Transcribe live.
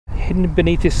hidden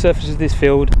beneath the surface of this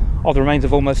field are the remains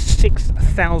of almost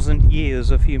 6,000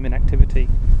 years of human activity.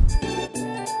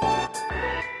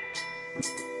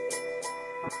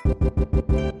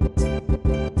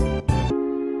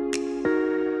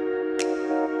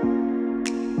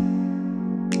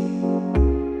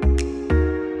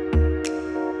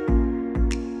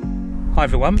 Hi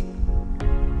everyone,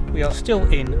 we are still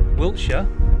in Wiltshire,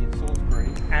 in Salisbury,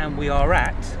 and we are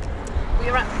at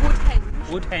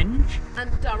Woodhenge and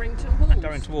Durrington Walls.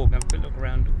 Durrington Walls. Now have a quick look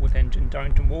around Woodhenge and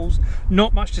Durrington Walls.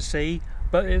 Not much to see,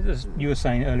 but as you were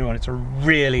saying earlier on, it's a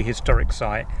really historic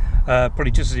site.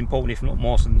 Probably just as important, if not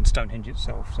more so, than Stonehenge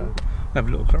itself. So we'll have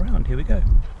a look around. Here we go.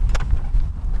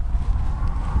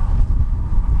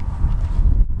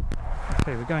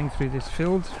 Okay, we're going through this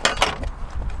field.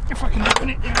 If I can open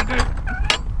it, there we go.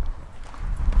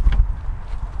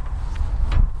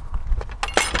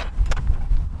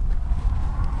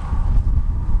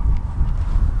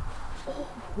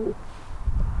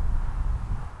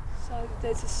 So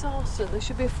there's a sarsen. There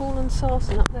should be a fallen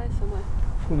sarsen up there somewhere.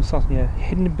 Fallen sarsen, yeah.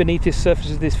 Hidden beneath the surface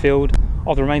of this field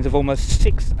are the remains of almost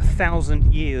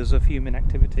 6,000 years of human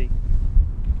activity.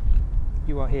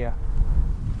 You are here.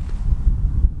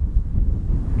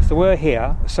 So we're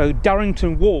here. So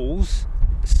Durrington Walls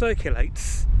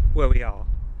circulates where we are.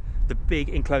 The big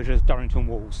enclosure is Durrington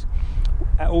Walls.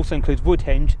 It also includes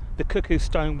Woodhenge, the Cuckoo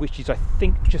Stone, which is I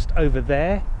think just over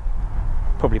there,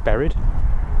 probably buried.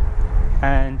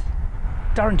 And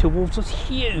Durrington Walls was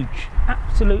huge,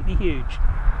 absolutely huge.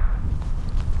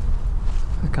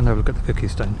 I can have a look at the Cuckoo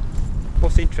Stone.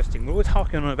 What's interesting, we're always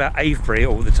harking on about Avebury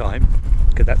all the time,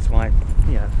 because that's my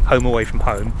home away from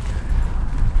home.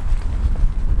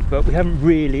 But we haven't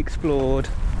really explored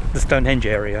the Stonehenge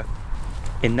area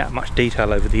in that much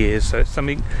detail over the years, so it's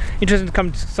something interesting to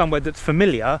come to somewhere that's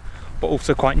familiar but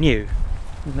also quite new,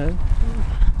 you know.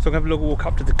 So I'm going to have a walk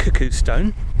up to the Cuckoo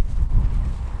Stone,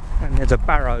 and there's a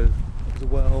barrow as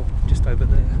well just over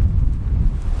there.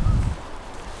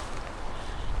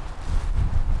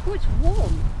 Oh, it's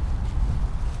warm.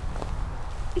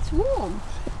 It's warm.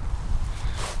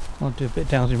 I'll do a bit of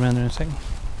dowsing around there in a second.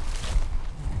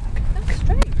 That's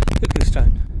strange. Cuckoo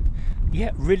Stone.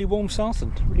 Yeah, really warm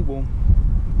sarsen, really warm.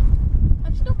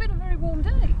 And it's not been a very warm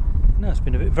day. No, it's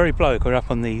been a bit very blowy. We're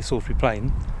up on the Salisbury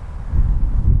Plain.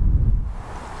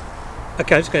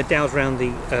 Okay, I'm just going to douse around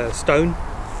the stone,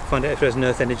 find out if there's an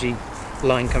earth energy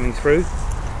line coming through.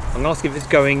 I'm going to ask if it's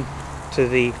going to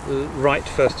the right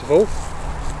first of all.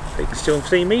 You can still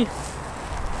see me.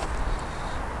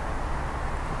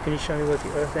 Can you show me where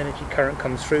the earth energy current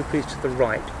comes through, please? To the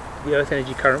right. The earth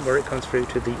energy current, where it comes through,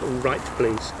 to the right,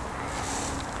 please.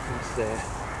 It's there.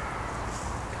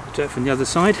 I'll do it from the other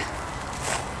side.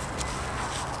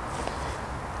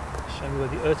 Show me where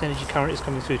the earth energy current is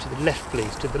coming through. To the left,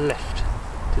 please. To the left.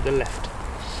 To the left.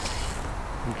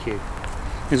 Thank you.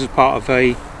 This is part of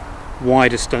a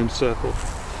wider stone circle.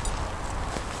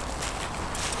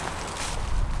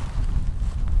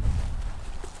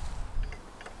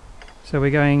 So we're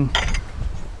going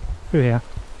through here.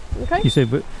 Okay. You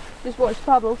said, but just watch the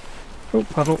puddle. Oh,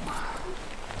 puddle.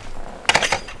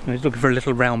 No, he's looking for a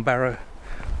little round barrow,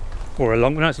 or a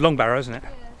long. No, it's a long barrow, isn't it?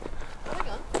 Yeah. Hang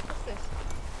on. What's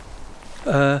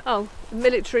this? Oh,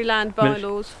 military land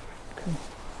bylaws. Okay.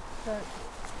 So.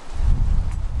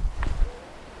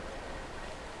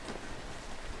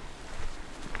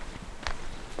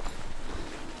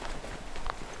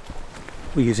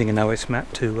 We're using an OS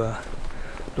map to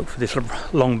look for this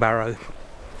Long Barrow,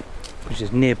 which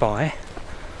is nearby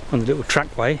on the little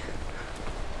trackway.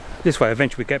 This way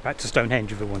eventually we get back to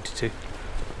Stonehenge if we wanted to.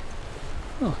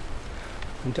 Oh,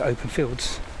 into open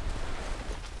fields.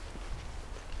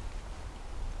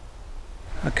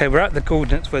 Okay, we're at the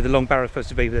coordinates where the Long Barrow is supposed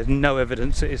to be, but there's no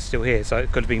evidence that it's still here, so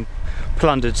it could have been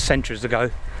plundered centuries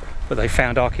ago, but they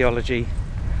found archaeology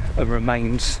and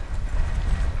remains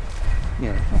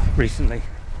recently.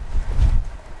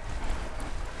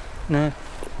 No?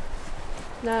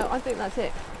 No, I think that's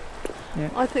it. Yeah.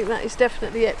 I think that is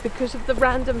definitely it because of the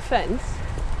random fence.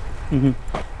 Mm-hmm.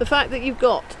 The fact that you've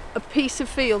got a piece of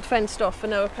field fenced off for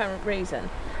no apparent reason.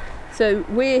 So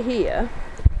we're here.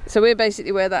 So we're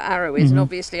basically where that arrow is, and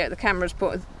obviously the camera's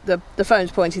the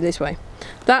phone's pointing this way.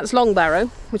 That's Long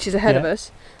Barrow, which is ahead of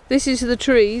us. This is the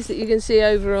trees that you can see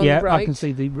over on the right. Yeah,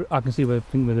 I can see where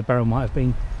the barrow might have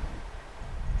been.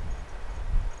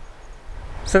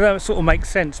 So that sort of makes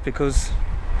sense because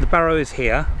the barrow is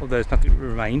here, although there's nothing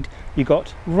remained. You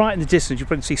got right in the distance, you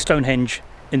probably see Stonehenge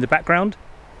in the background.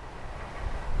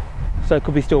 So it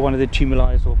could be still one of the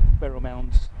tumuli or burial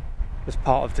mounds as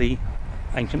part of the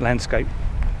ancient landscape.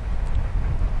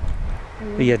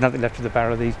 But yeah, nothing left of the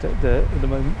barrow at the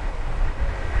moment.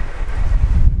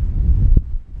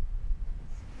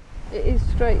 It is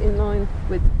straight in line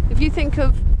with, if you think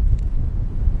of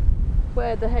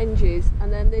where the henge is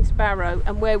and then this barrow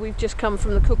and where we've just come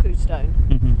from the Cuckoo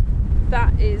Stone,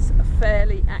 that is a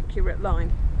fairly accurate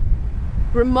line.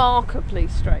 Remarkably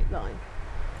straight line.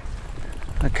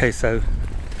 Okay, so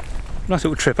nice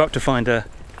little trip up to find a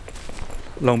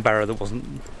Long Barrow that wasn't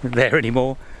there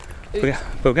anymore. But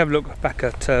we'll have a look back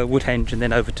at Woodhenge and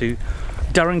then over to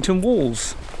Durrington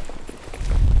Walls.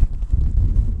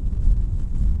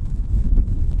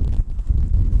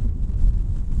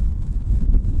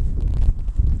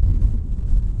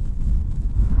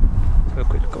 So a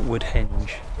quick look at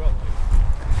Woodhenge.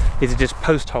 These are just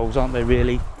post holes, aren't they,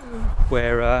 really?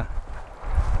 Where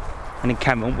an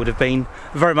encampment would have been,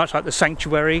 very much like the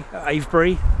sanctuary at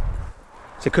Avebury.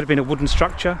 So it could have been a wooden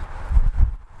structure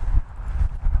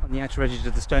on the outer edges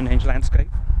of the Stonehenge landscape.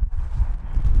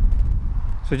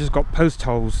 So just got post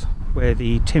holes where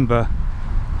the timber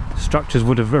structures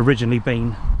would have originally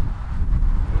been.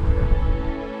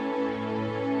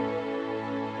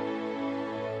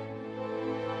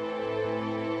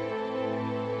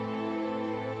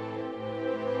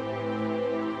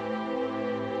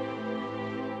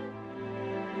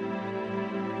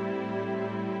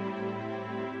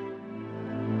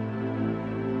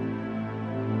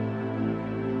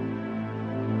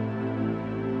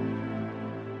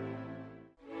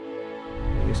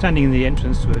 Standing in the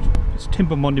entrance to a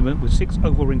timber monument with 6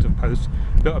 oval rings of posts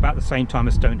built about the same time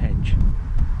as Stonehenge.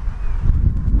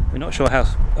 We're not sure how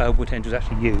Woodhenge was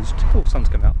actually used. Oh, sun's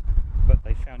come out. But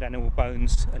they found animal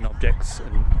bones and objects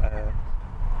and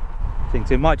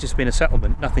things. It might just have been a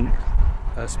settlement, nothing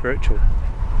spiritual.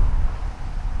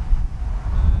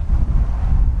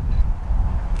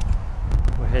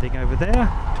 We're heading over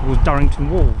there towards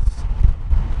Durrington Walls.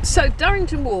 So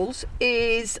Durrington Walls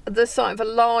is the site of a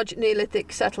large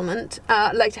Neolithic settlement,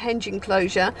 later henge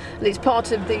enclosure, and it's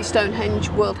part of the Stonehenge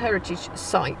World Heritage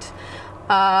Site.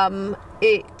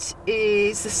 It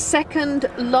is the second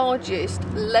largest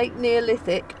late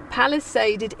Neolithic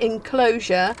palisaded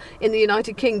enclosure in the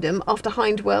United Kingdom after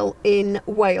Hindwell in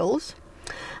Wales.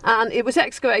 And it was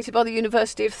excavated by the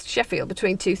University of Sheffield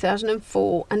between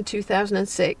 2004 and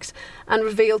 2006 and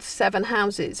revealed 7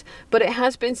 houses. But it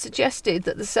has been suggested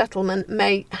that the settlement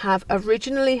may have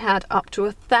originally had up to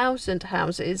 1,000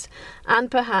 houses and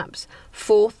perhaps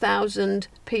 4,000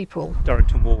 people.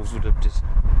 Durrington Walls would have just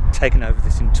taken over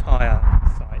this entire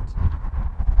site.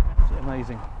 It's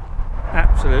amazing.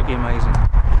 Absolutely amazing.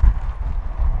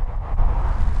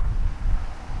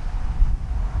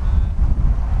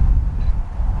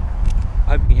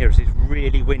 I hope you can hear us. It's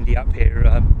really windy up here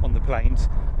on the plains.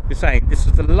 We're saying this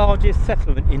was the largest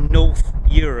settlement in North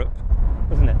Europe,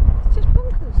 wasn't it? It's just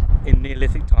bonkers. In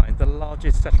Neolithic time, the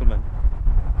largest settlement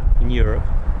in Europe.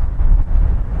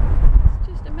 It's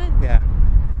just immense. Yeah.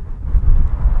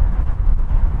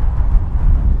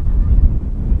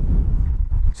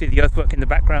 See the earthwork in the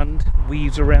background,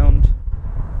 weaves around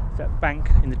that bank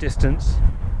in the distance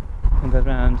and goes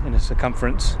around in a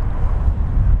circumference.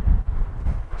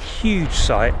 Huge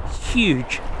site,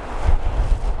 huge.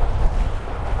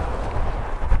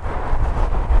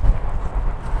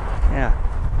 Yeah,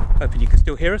 hoping you can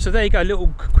still hear us. So there you go, a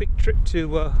little quick trip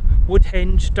to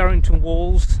Woodhenge, Durrington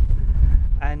Walls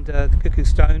and the Cuckoo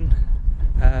Stone.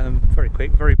 Very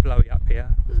quick, very blowy up here.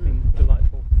 It's been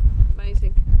delightful.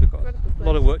 Amazing. We've got a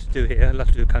lot of work to do here. I'll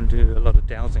have to come do a lot of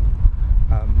dowsing.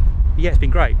 Yeah, it's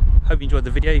been great. Hope you enjoyed the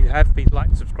video. If you have, please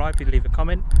like, subscribe, please leave a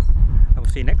comment, and we'll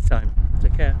see you next time.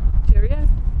 Take care. Cheerio.